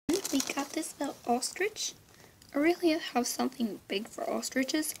we got this little ostrich. I really have something big for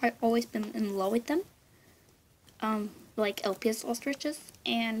ostriches. I've always been in love with them. Like LPS ostriches.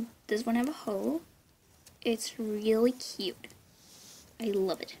 And this one have a hole. It's really cute. I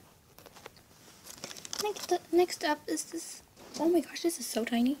love it. Next up is this. Oh my gosh, this is so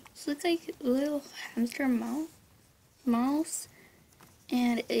tiny. This looks like a little hamster mouse.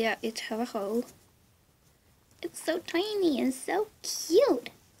 And yeah, it have a hole. It's so tiny and so cute.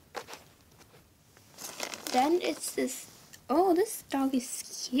 Then it's this. Oh, this dog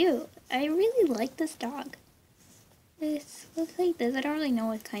is cute. I really like this dog. It looks like this. I don't really know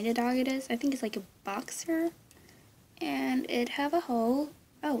what kind of dog it is. I think it's like a boxer. And it have a hole.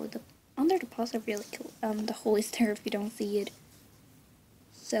 Oh, the under the paws are really cool. The hole is there if you don't see it.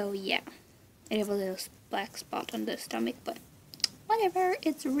 So yeah, I have a little black spot on the stomach, but whatever.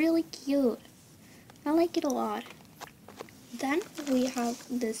 It's really cute. I like it a lot. Then we have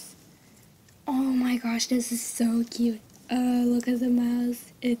this. Oh my gosh, this is so cute. Look at the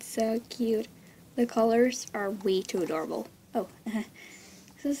mouse. It's so cute. The colors are way too adorable. Oh, this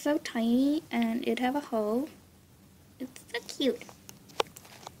is so tiny and it have a hole. It's so cute.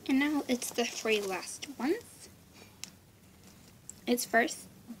 And now it's the three last ones. It's first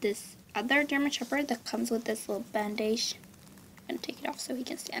this other German Shepherd that comes with this little bandage. I'm gonna take it off so he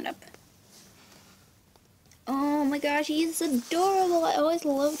can stand up. Oh my gosh, he's adorable. I always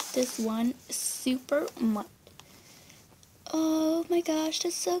loved this one super much. Oh my gosh,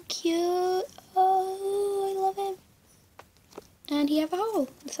 that's so cute. Oh, I love him. And he have a hole.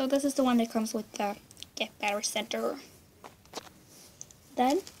 So this is the one that comes with the Get Better Center.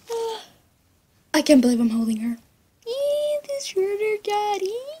 Then, I can't believe I'm holding her. This Schroeder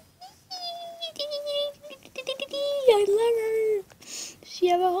daddy. I love her. She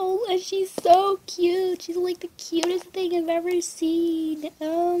have a hole and she's so cute. She's like the cutest thing I've ever seen.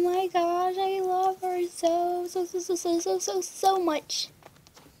 Oh my gosh, I love her so much.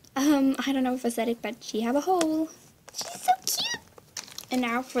 I don't know if I said it, but she have a hole. She's so cute. And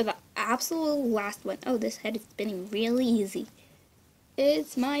now for the absolute last one. Oh, this head is spinning really easy.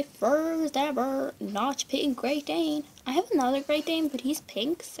 It's my first ever not pink Great Dane. I have another Great Dane, but he's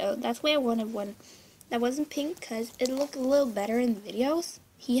pink, so that's why I wanted one that wasn't pink, because it looked a little better in the videos.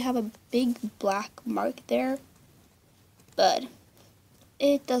 He have a big black mark there, but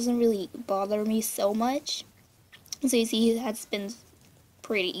it doesn't really bother me so much. So you see, his head spins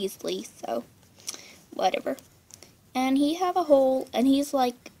pretty easily, so whatever. And he have a hole, and he's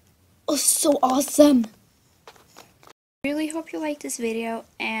like, oh, so awesome. Really hope you liked this video,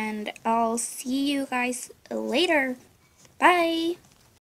 and I'll see you guys later. Bye!